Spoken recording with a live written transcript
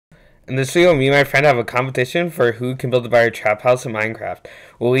In this video, me and my friend have a competition for who can build a better trap house in Minecraft.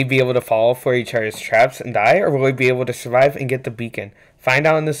 Will we be able to fall for each other's traps and die, or will we be able to survive and get the beacon? Find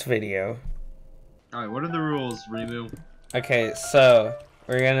out in this video. Alright, what are the rules, Rimu? Okay, so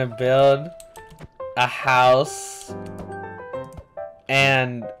we're gonna build a house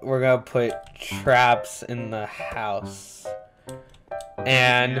and we're gonna put traps in the house.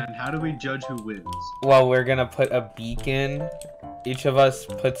 And how do we judge who wins? well, we're gonna put a beacon. Each of us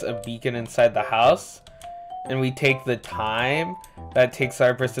puts a beacon inside the house, and we take the time that takes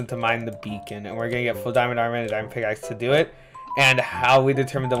our person to mine the beacon, and we're gonna get full diamond armor and a diamond pickaxe to do it. And how we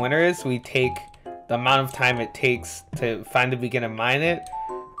determine the winner is we take the amount of time it takes to find the beacon and mine it,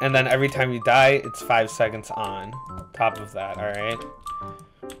 and then every time you die, it's 5 seconds on top of that. All right.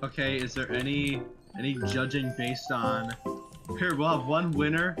 Okay, is there any judging based on? Here, we'll have one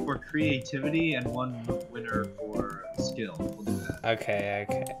winner for creativity and one winner for skill. We'll do that. Okay.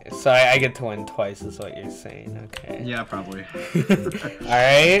 So I get to win twice, is what you're saying. Okay. Yeah, probably. All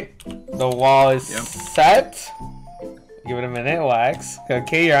right. The wall is set. Give it a minute, Wax.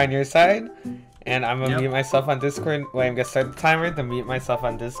 Okay, you're on your side. And I'm gonna mute myself on Discord. Wait, I'm gonna start the timer, then mute myself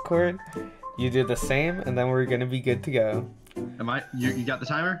on Discord. You do the same, and then we're gonna be good to go. Am I? You got the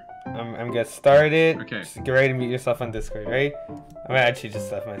timer? I'm gonna start it. Okay. Just get ready to mute yourself on Discord, right? I'm gonna actually just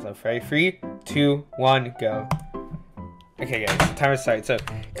stuff myself, right? 3, 2, 1, go. Okay, guys, the timer starts. So,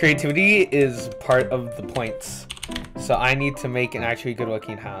 creativity is part of the points. So I need to make an actually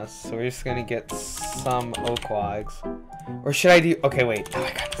good-looking house. So we're just gonna get some oak logs. Or should I do? Okay, wait. Oh,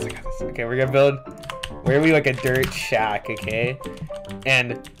 I got this. Okay, we're gonna build. Where are we, like a dirt shack? Okay,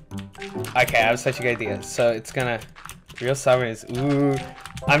 and okay, I have such a good idea. So it's gonna. Real stubbornness. Ooh,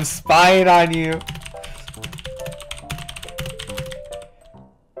 I'm spying on you.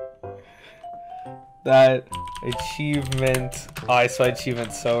 That achievement. Oh, I saw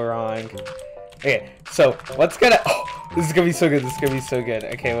achievement so wrong. Okay, so what's gonna? Oh, this is gonna be so good. This is gonna be so good.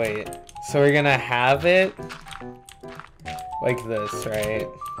 Okay, wait. So we're gonna have it like this, right?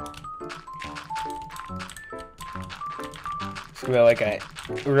 It's gonna be like a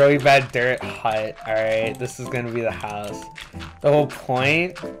really bad dirt hut. Alright, this is gonna be the house. The whole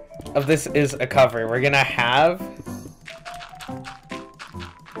point of this is a cover. We're gonna have.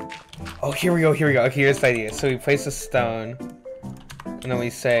 Oh, here we go. Okay, here's the idea. So we place a stone, and then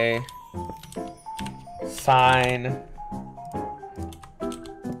we say sign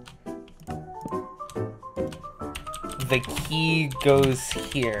the key goes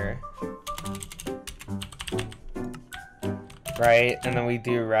here. Right, and then we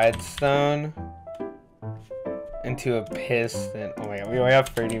do redstone into a piston. Oh my god, we only have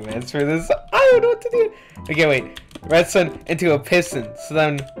 30 minutes for this. I don't know what to do. Okay, wait. Redstone into a piston. So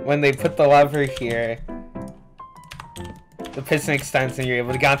then when they put the lever here, the piston extends and you're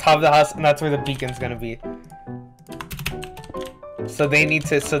able to get on top of the house, and that's where the beacon's gonna be. So they need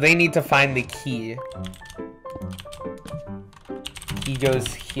to find the key. Key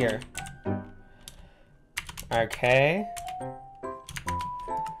goes here. Okay.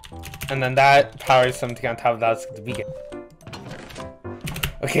 And then that powers something on top of that, the beacon.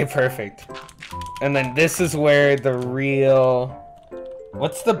 Okay, perfect. And then this is where the real...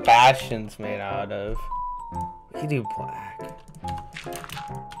 What's the bastions made out of? We can do black.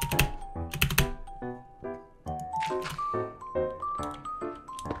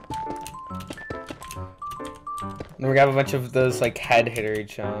 And we're gonna have a bunch of those like head hitter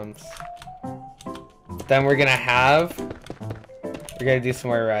jumps. Then we're gonna do some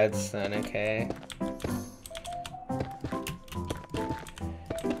more redstone, okay?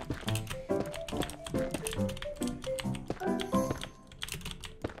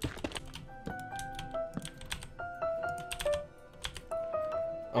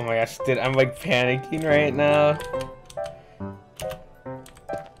 Oh my gosh, dude, I'm like panicking right now.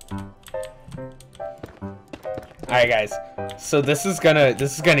 Alright guys, so this is gonna be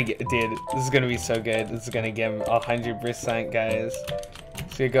so good. This is gonna give him 100%, guys.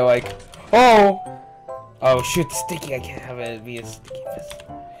 So you go like, oh shoot, sticky. I can't have it be a sticky fist.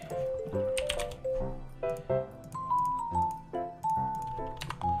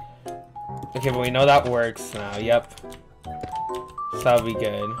 Okay, but we know that works now. Yep. So that'll be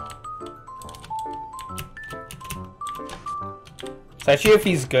good. So actually, if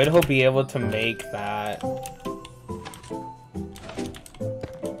he's good, he'll be able to make that.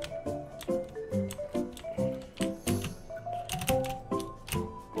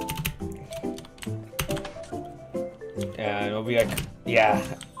 Yeah, it'll be like, yeah,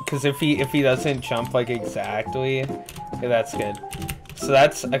 because if he doesn't jump like exactly, okay, that's good. So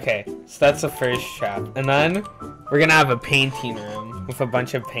that's okay. So that's the first trap, and then we're gonna have a painting room. with a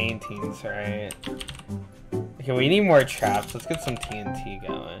bunch of paintings, right? Okay, we need more traps. Let's get some TNT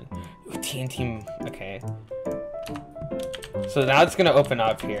going. Ooh, TNT, okay. So now it's gonna open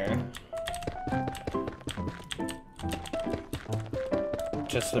up here.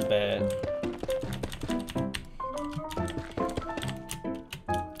 Just a bit.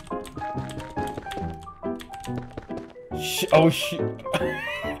 Oh shit.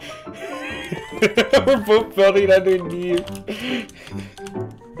 We're both building underneath.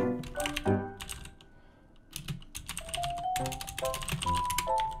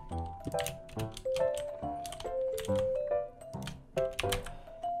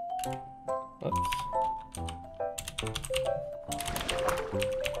 Oops.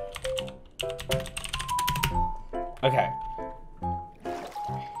 Okay.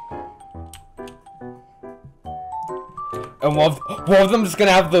 And one of them is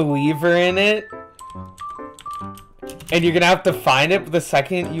gonna have the lever in it. And you're gonna have to find it, but the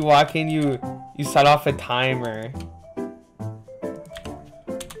second you walk in, you set off a timer.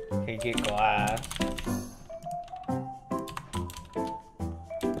 Okay, get glass.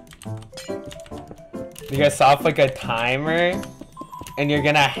 You guys set off like a timer, and you're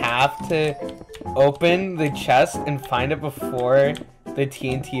gonna have to open the chest and find it before the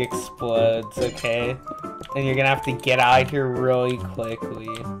TNT explodes, okay? And you're gonna have to get out of here really quickly.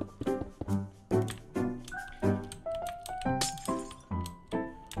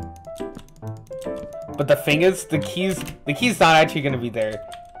 But the thing is, the key's not actually gonna be there.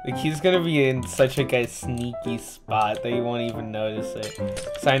 The key's gonna be in such like a sneaky spot that you won't even notice it.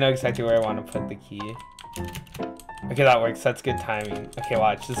 So I know exactly where I want to put the key. Okay, that works. That's good timing. Okay,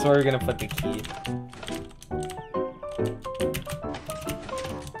 watch. This is where we're gonna put the key.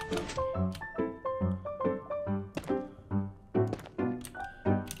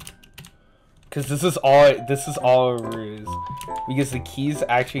 Because this is all a ruse. Because the key's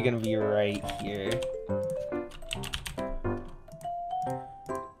actually gonna be right here.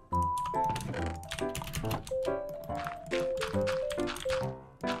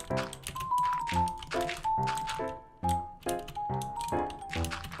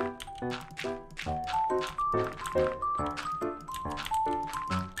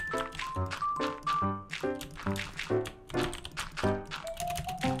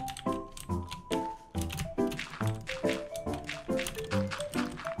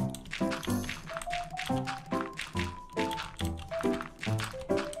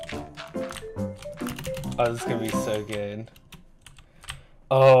 Oh, this is gonna be so good.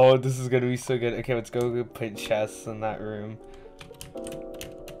 Oh, this is gonna be so good. Okay, let's go put chests in that room.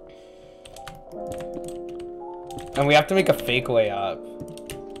 And we have to make a fake way up.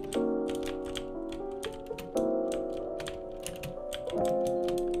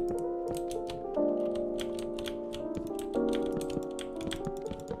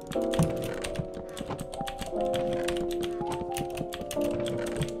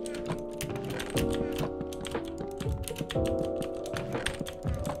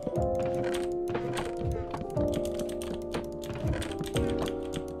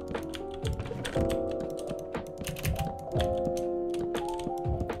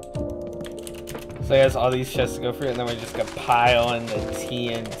 So he has all these chests to go for, and then we're just gonna pile in the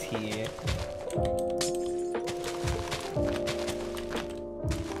TNT.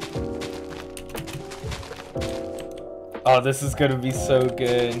 Oh, this is gonna be so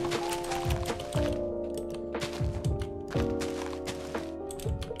good.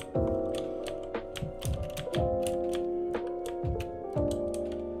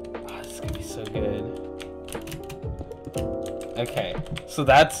 Oh, this is gonna be so good. Okay, so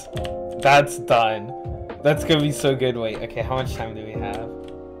that's done. That's gonna be so good. Wait, okay, how much time do we have?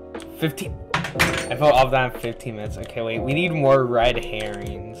 15. I felt all that in 15 minutes. Okay, wait, we need more red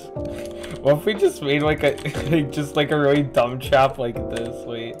herrings. What if we just made like a just like a really dumb trap like this?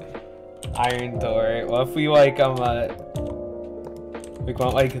 Wait, iron door. What if we like went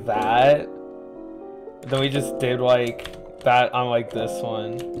like that? Then we just did like that on like this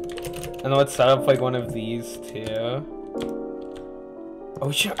one, and then let's set up like one of these too.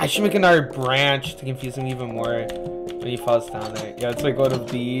 Oh, I should make another branch to confuse him even more when he falls down there. Yeah, it's like one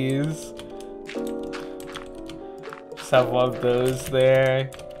of these. Just have one of those there.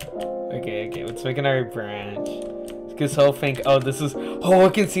 Okay, let's make another branch. Because he'll think, oh, this is... Oh, I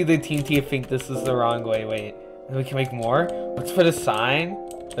can see the TNT think this is the wrong way. Wait, and we can make more? Let's put a sign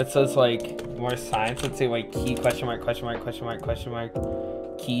that says, like, more signs. Let's say, like, key, question mark, question mark, question mark, question mark.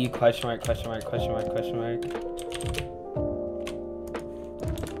 Key, question mark, question mark, question mark, question mark.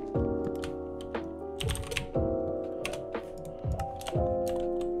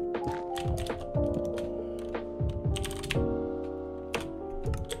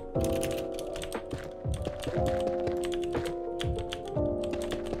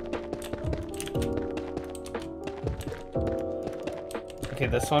 Okay,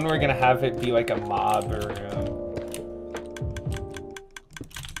 this one we're gonna have it be like a mob room.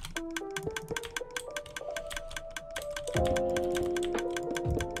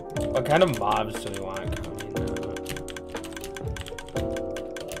 What kind of mobs do we want coming out?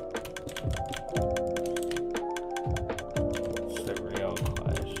 It's the real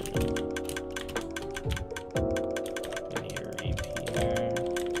question. We need a repeater.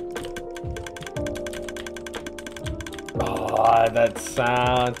 Oh, that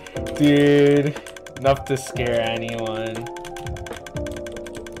sound. Dude. Enough to scare anyone.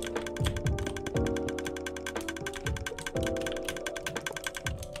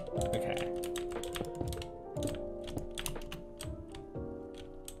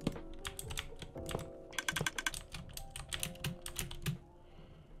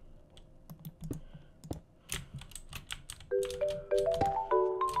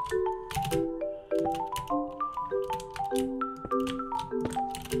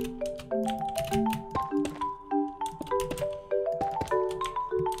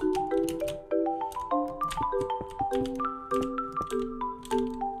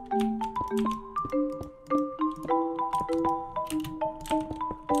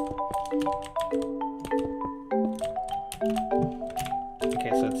 Okay,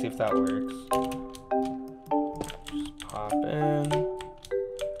 so let's see if that works. Just pop in.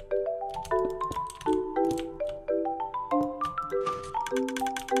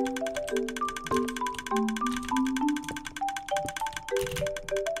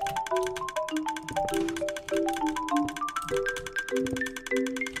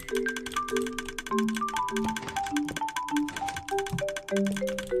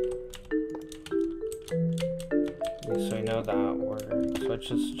 So I know that works. So let's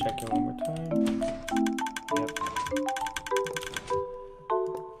just check it one more time. Yep.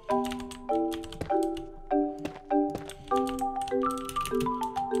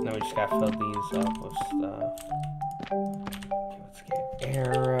 Now we just gotta fill these up with stuff. Okay, let's get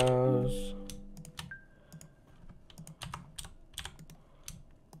arrows.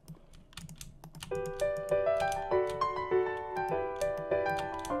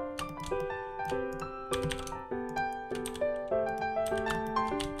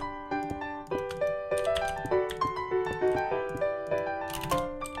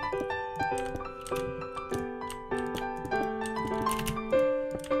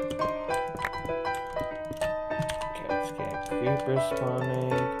 Creeper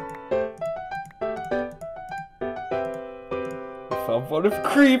spawning. I found one of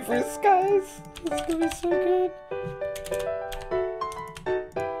creepers, guys. It's gonna be so good.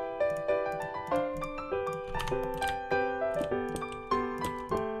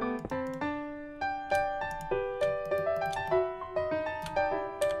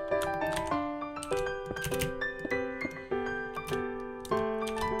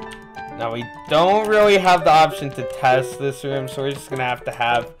 Now we don't really have the option to test this room, so we're just gonna have to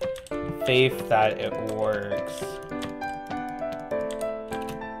have faith that it works.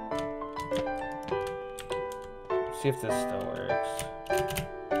 See if this still works.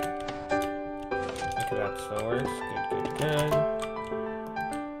 Okay, that still works. Good, good,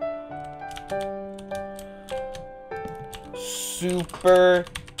 good. Super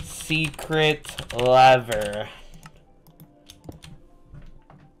secret lever.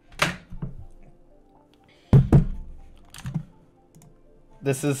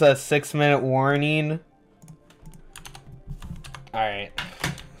 This is a 6-minute warning. Alright.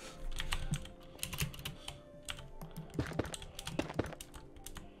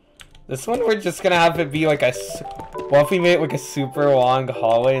 This one we're just gonna have it be like a... What if we made it like a super long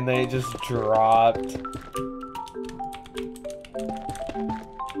hallway and then it just dropped?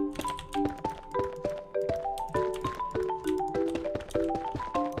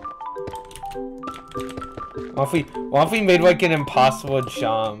 What if we made like an impossible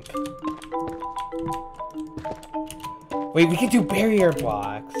jump? Wait, we could do barrier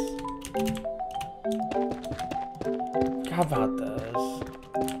blocks. How about this?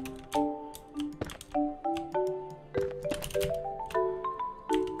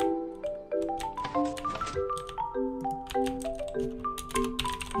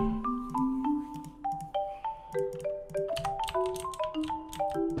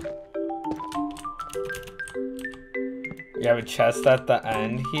 We have a chest at the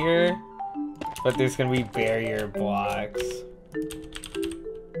end here, but there's gonna be barrier blocks.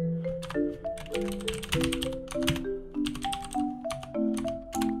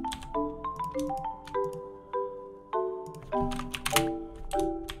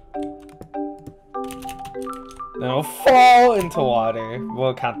 Then it'll fall into water.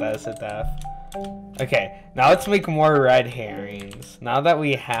 We'll count that as a death. Okay, now let's make more red herrings. Now that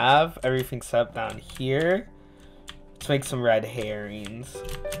we have everything set up down here, let's make some red herrings.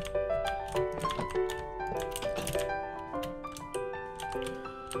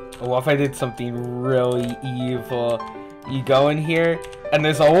 What if I did something really evil? You go in here, and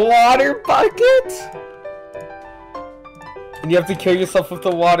there's a water bucket! And you have to kill yourself with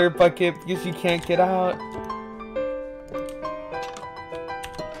the water bucket because you can't get out.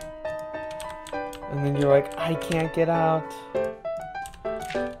 And then you're like, I can't get out.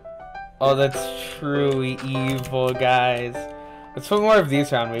 Oh, that's truly evil, guys. Let's put more of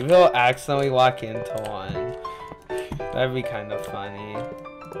these around. Maybe we'll accidentally lock into one. That'd be kind of funny.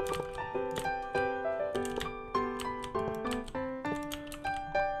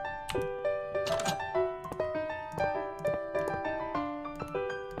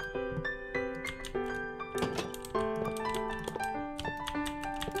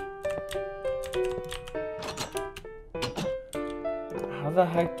 How the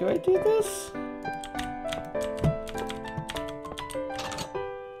heck do I do this?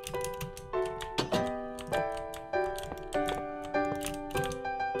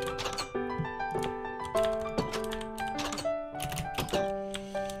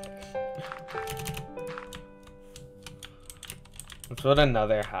 Let's build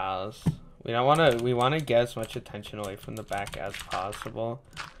another house. We want to get as much attention away from the back as possible.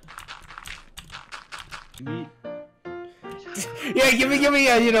 Yeah, give me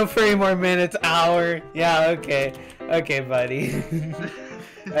a, 3 more minutes, hour. Yeah, okay. Okay, buddy.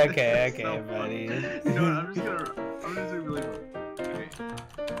 okay, buddy. No, I'm just gonna really okay.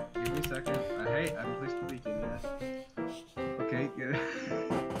 Give me a second. Hey, I haven't placed the beacon yet. Okay, good.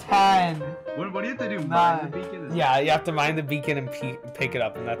 10. What do you have to do? Mine the beacon? Yeah, you have to mine the beacon and pick it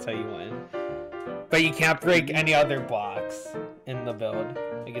up, and that's how you win. But you can't break any other blocks in the build.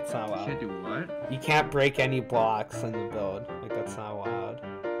 Like, it's not allowed. You can't do what? You can't break any blocks in the build. Like, that's not allowed.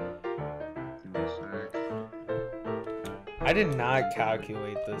 Give me a sec. I did not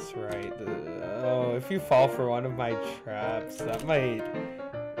calculate this right. Oh, if you fall for one of my traps, that might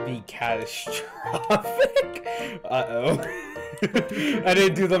be catastrophic. Uh-oh. I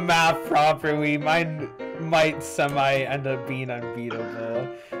didn't do the math properly. Mine might end up being unbeatable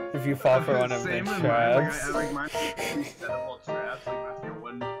if you fall for one of the traps. Like mine set up all traps, like after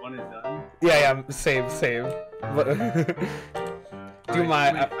one is done. Yeah, same. Do my.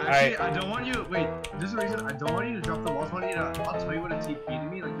 Actually, I don't want you. Wait, there's a reason. I don't want you to drop the walls. I want you to. I'll tell you what a TP to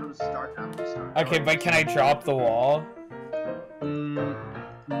me. Like, you'll just start after start. Okay, but can I drop the wall? No.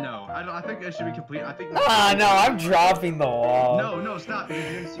 I think it should be complete. I think. No, I'm dropping the wall. No, stop. Because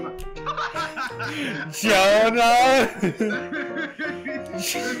you're gonna see my. Jonah.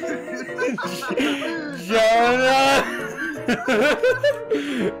 Jonah.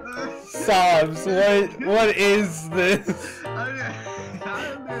 Sobs, what is this?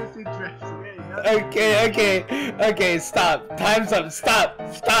 Okay, stop. Time's up. Stop.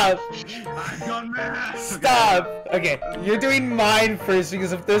 I've gone mad. Stop. Okay, you're doing mine first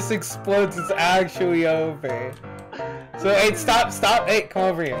because if this explodes, it's actually over. So, hey, stop. Hey, come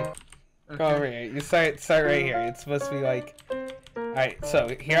over here. Come over here. You start right here. It's supposed to be like. Alright, so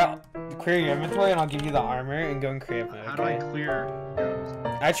here, I'll clear your inventory and I'll give you the armor and go and create it. Okay? How do I clear?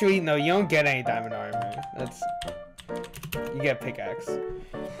 Actually, no, you don't get any diamond armor. You get pickaxe.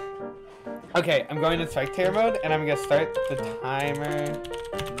 Okay, I'm going to spectator mode and I'm gonna start the timer.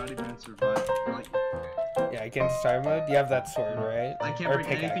 I'm not even in survival. Like, yeah, get into start mode. You have that sword, right? I can't break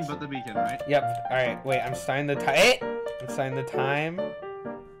anything but the beacon, right? Yep. Alright, wait, I'm starting the time. Hey! I'm starting the time.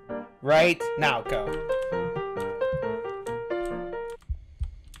 Right now, go.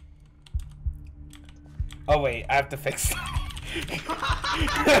 Oh wait, I have to fix that.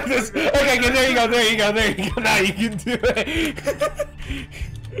 Okay, there you go. Now you can do it.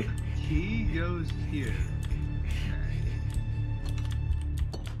 He goes here.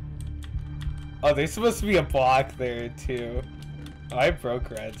 Oh, there's supposed to be a block there too. Oh, I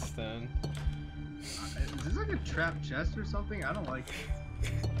broke redstone. Is this like a trap chest or something? I don't like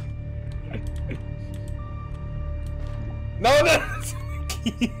it. No!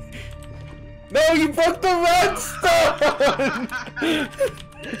 No, you broke the redstone!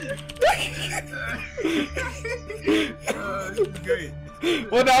 Great.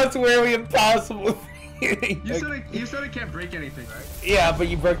 Well, now it's really impossible. You said it can't break anything, right? Yeah, but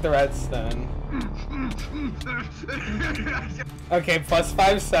you broke the redstone. Okay, plus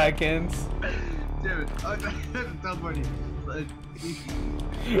 5 seconds. Damn it. That's funny.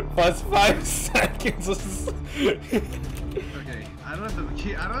 Plus 5 seconds. Okay, I don't have the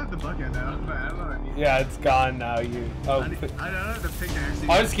key. I don't have the bucket now. But I don't know what I need. Yeah, it's gone now. You. Oh. I don't have the pickaxe.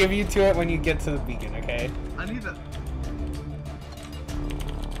 I'll just give you to it when you get to the beacon, okay? I need the.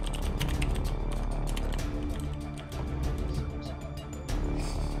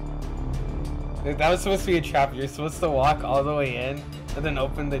 That was supposed to be a trap. You're supposed to walk all the way in and then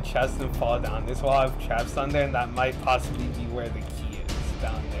open the chest and fall down. There's a lot of traps on there, and that might possibly be where the key is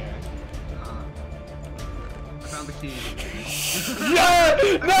down there. I found the key. No!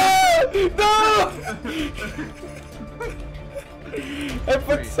 I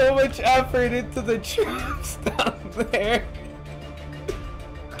put so much effort into the traps down there.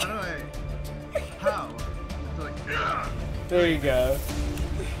 How? It's like, there you go.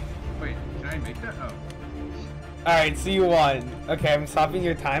 wait, can I make that? Oh. Alright, so you won. Okay, I'm stopping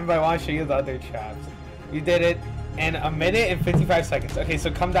your time, but I want to show you the other traps. You did it in 1 minute and 55 seconds. Okay,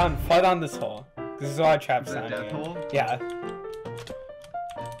 so come down, fall down this hole. There's a lot of traps down here. Hole? Yeah.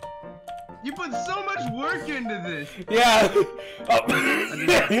 You put so much work into this! Yeah! Oh.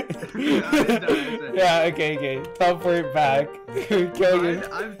 Yeah, okay. Teleport back. Kill you.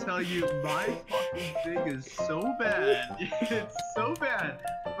 I'm telling you, my fucking thing is so bad. It's so bad.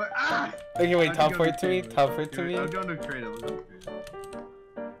 But, Okay, wait, teleport to me. Teleport to me. I'm going to trade it.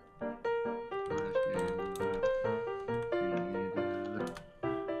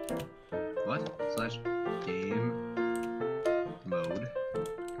 What? Slash game mode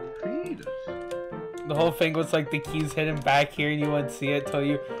creative. The whole thing was like the key's hidden back here and you wouldn't see it till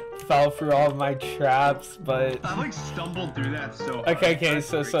you fell through all of my traps, but... I like stumbled through that so hard. Okay,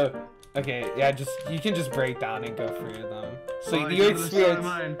 so... Okay, yeah, you can just break down and go through them. So you experience...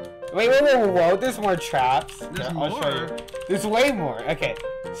 Wait, there's more traps. I'll show you. There's way more. Okay,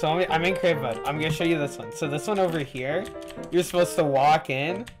 so I'm in creative mode. I'm gonna show you this one. So this one over here, you're supposed to walk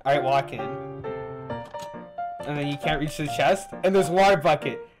in. Alright, walk in. And then you can't reach the chest. And there's water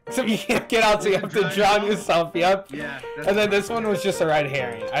bucket. So you can't get out, so you have to drown yourself. Yep. Yeah. And then this one was just a red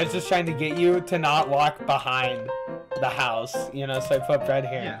herring. I was just trying to get you to not walk behind the house, you know, so I put up red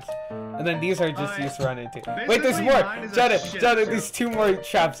herrings. Yeah. And then these are just used to run into. Wait, there's more! Jetta, there's 2 more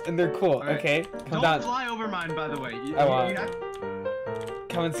traps, and they're cool, right. Okay? Come down. Don't fly over mine, by the way. I won't.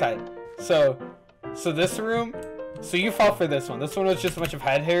 Come inside. So this room, so you fall for this one. This one was just a bunch of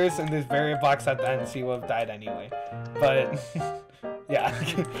head hairs, and there's barrier blocks at the end, so you would have died anyway. But, yeah.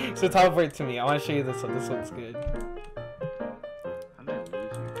 So teleport to me. I want to show you this one. This one's good. How did I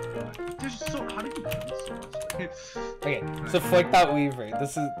lose you? How did you kill me so much? Okay, so flick that weaver.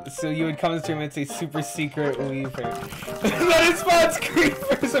 This is so you would come into the room and say super secret weaver. And then it spawns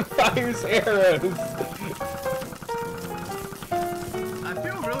creepers and fires arrows. I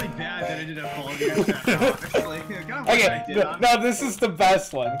feel really bad that I ended up falling into that. Okay, no, this is the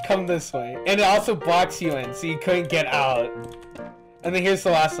best one. Come this way. And it also blocks you in, so you couldn't get out. And then here's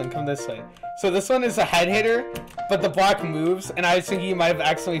the last one. Come this way. So this one is a head hitter, but the block moves, and I was thinking you might have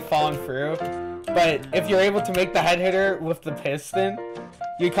accidentally fallen through. But if you're able to make the head hitter with the piston,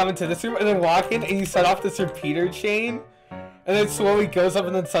 you come into this room and then walk in and you set off this repeater chain. And then it slowly goes up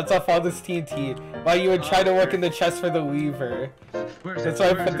and then sets off all this TNT while you would try to work in the chest for the weaver. That's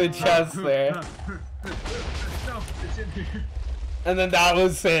why I put the chest there. No, it's in here. And then that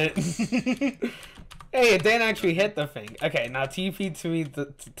was it. Hey, it didn't actually hit the thing. Okay, now TP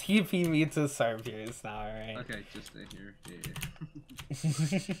me to servers now, alright? Okay, just stay here. Yeah.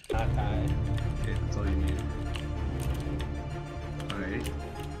 Not die. Okay, that's all you need. Alright,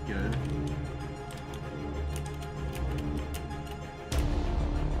 good.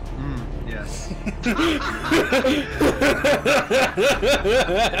 Yes.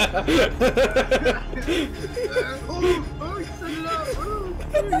 Oh, you set it up!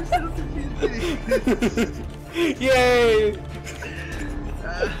 Oh, you set up the TNT! Yay!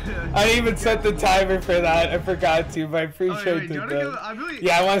 I didn't even set the timer for that. I forgot to, but I'm pretty sure I did that.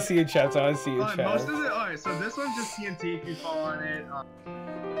 Yeah, I want to see your chest. I want to see your chest. Most of it. Alright, so this one's just TNT if you fall on it.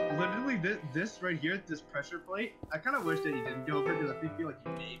 Literally, this right here, this pressure plate. I kind of wish that you didn't go over it because I feel like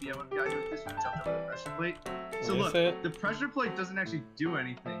maybe I would have gotten with this and jumped over the pressure plate. So look, the pressure plate doesn't actually do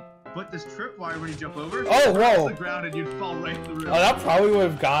anything. But this tripwire, when you jump over, whoa! The ground and you'd fall right through. Oh, that probably would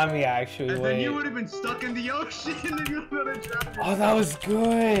have got me actually. And then you would have been stuck in the ocean and you would have drowned. Oh, that was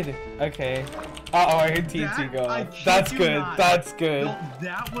good. Okay. Uh-oh, I heard TNT go off. That's good. Not. That's good. No,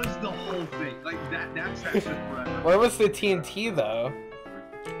 that was the whole thing. Like that track was forever. Where was the TNT though?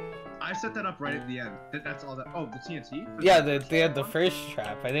 I set that up right at the end. That's all that. Oh, the TNT? Yeah, they had the first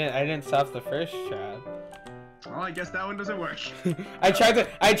trap. I didn't stop the first trap. Well, I guess that one doesn't work. I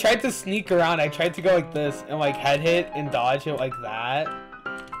tried to sneak around. I tried to go like this and like head hit and dodge it like that.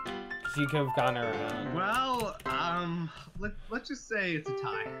 Cause you could have gone around. Well, let's just say it's a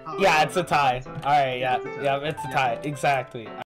tie. Yeah, it's a tie. All right, yeah, it's a tie. Exactly.